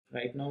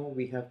right now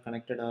we have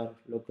connected our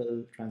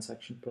local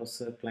transaction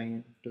processor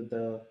client to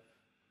the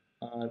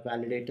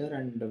validator,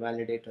 and the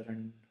validator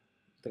and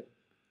the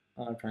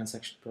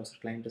transaction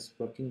processor client is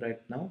working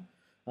right now.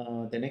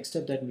 The next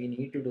step that we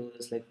need to do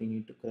is like we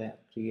need to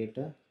create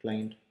a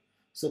client.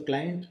 So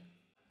client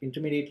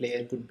intermediate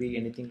layer could be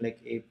anything like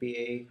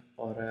API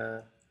or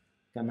a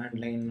command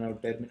line or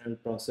terminal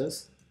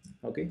process.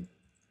 Okay.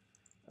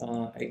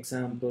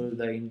 Example,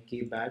 the in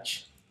key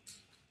batch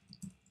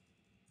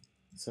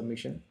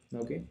submission.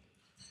 Okay.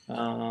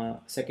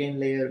 Second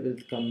layer will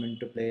come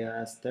into play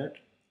as that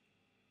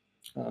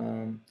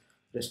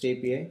REST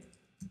API,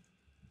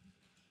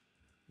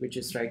 which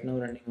is right now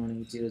running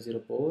on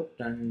 800 port,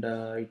 and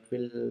it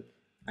will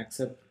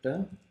accept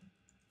a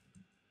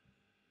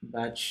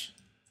batch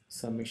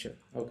submission.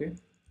 Okay.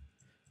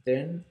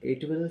 Then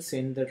it will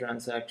send the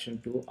transaction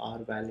to our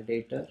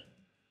validator,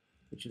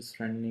 which is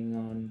running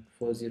on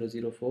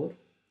 4004,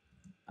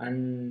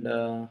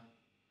 and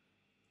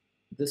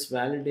this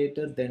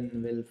validator then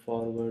will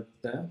forward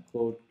the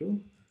code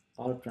to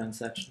our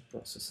transaction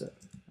processor.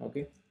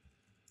 Okay.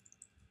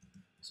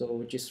 So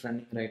which is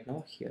running right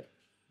now here,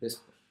 this.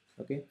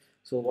 Okay.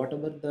 So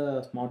whatever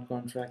the smart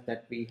contract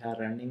that we are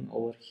running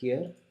over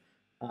here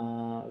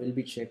will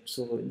be checked.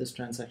 So in this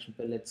transaction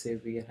file, let's say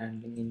we are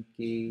handling in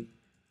key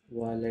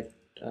wallet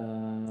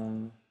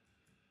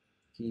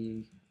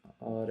key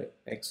or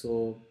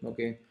XO.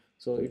 Okay,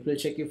 so it will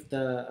check if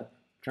the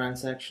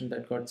transaction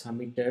that got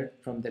submitted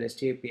from the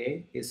REST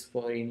API is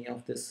for any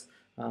of this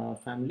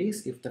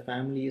families. If the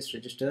family is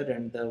registered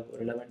and the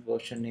relevant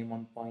version name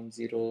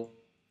 1.0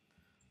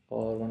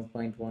 or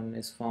 1.1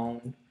 is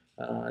found,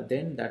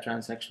 then that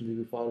transaction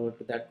will be forwarded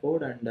to that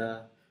code, and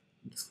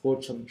this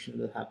code submission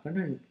will happen,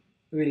 and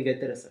we will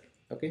get the result.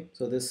 Okay,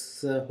 so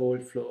this whole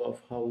flow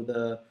of how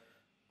the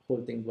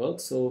whole thing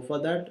works. So for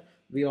that,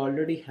 we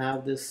already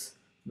have this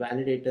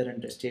validator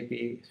and REST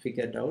API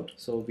figured out,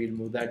 so we'll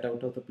move that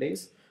out of the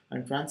place.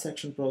 And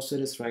transaction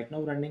processor is right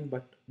now running,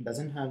 but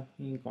doesn't have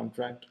any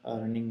contract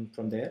running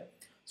from there.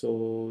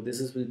 So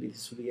this will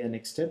be a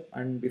next step,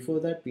 and before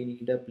that we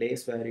need a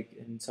place where you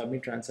can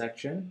submit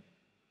transaction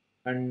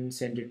and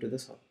send it to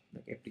the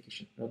like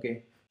application.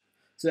 Okay,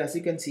 so as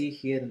you can see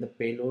here in the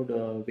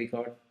payload, we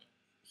got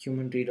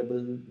human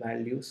readable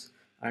values,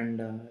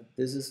 and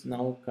this is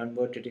now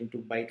converted into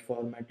byte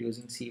format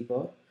using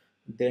CBOR.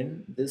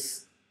 Then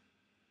this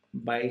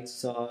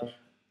bytes are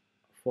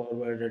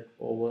forwarded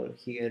over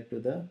here to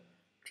the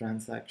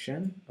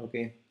transaction.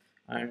 Okay,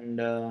 and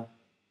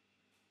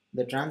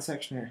the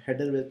transaction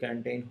header will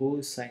contain who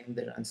is signing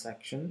the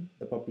transaction,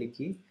 the public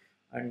key,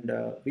 and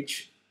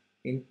which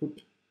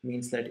input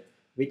means that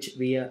which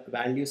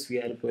values we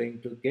are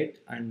going to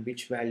get and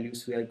which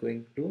values we are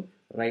going to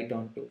write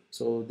onto.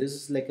 So this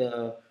is like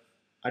a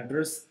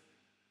address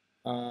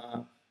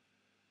uh,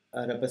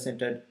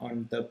 represented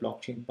on the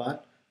blockchain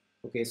part.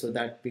 Okay, so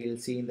that we'll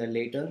see in the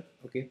later.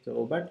 Okay,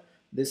 so but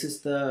this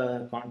is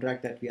the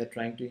contract that we are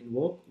trying to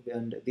invoke,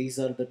 and these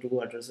are the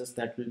two addresses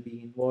that will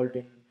be involved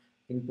in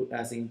input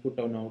as input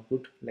and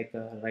output, like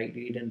a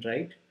read and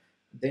write.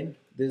 Then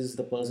this is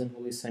the person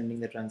who is sending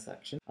the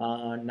transaction.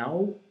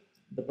 Now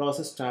the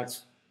process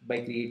starts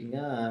by creating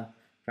a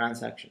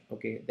transaction.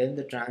 Okay, then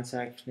the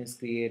transaction is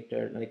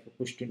created, like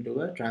pushed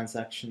into a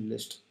transaction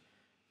list.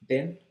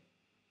 Then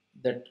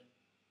that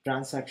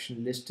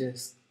transaction list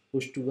is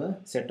pushed to a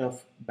set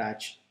of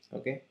batch.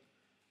 Okay,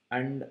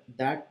 and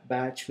that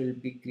batch will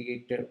be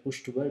created,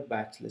 pushed to a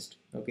batch list.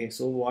 Okay,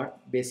 so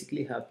what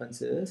basically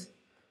happens is,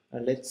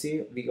 let's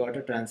say we got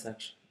a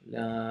transaction.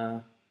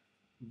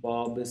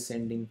 Bob is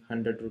sending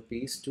 100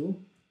 rupees to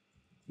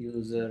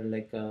user,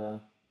 like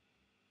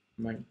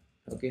money.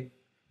 Okay,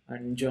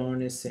 and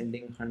John is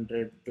sending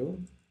 100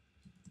 to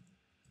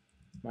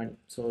money.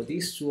 So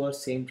these two are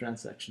same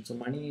transaction. So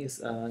money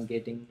is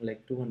getting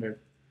like 200,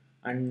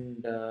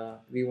 and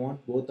we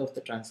want both of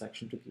the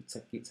transaction to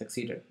get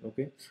succeeded.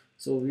 Okay,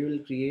 so we will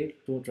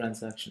create two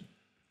transaction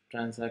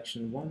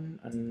 1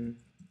 and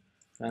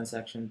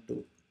transaction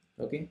 2.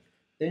 Okay,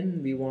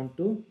 then we want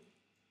to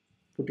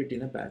put it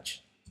in a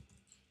batch.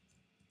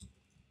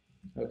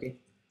 Okay,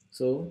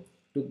 so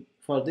to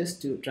for this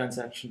two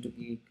transaction to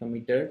be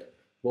committed,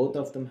 both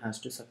of them has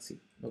to succeed.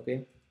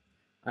 Okay,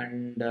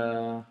 and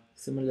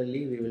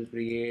similarly we will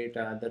create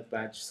other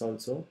batches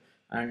also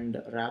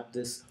and wrap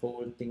this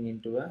whole thing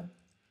into a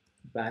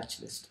batch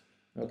list.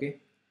 Okay,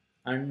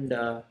 and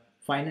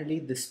finally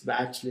this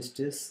batch list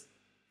is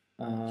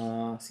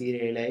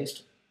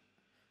serialized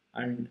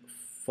and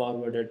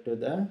forwarded to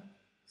the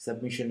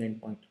submission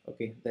endpoint.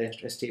 Okay, the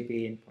REST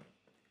API endpoint.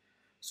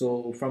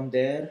 So from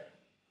there,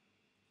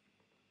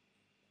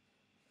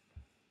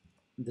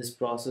 this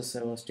process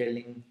I was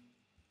telling,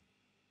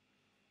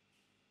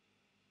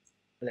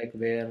 like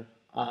where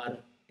our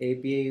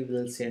API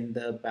will send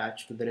the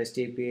batch to the REST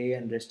API,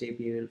 and REST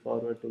API will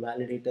forward to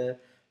validator.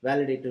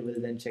 Validator will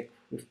then check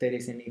if there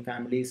is any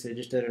families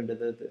registered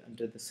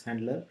under this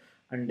handler,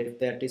 and if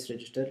that is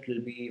registered, it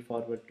will be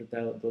forwarded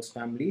to those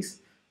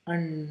families,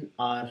 and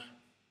our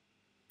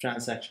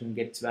transaction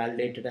gets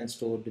validated and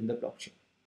stored in the blockchain.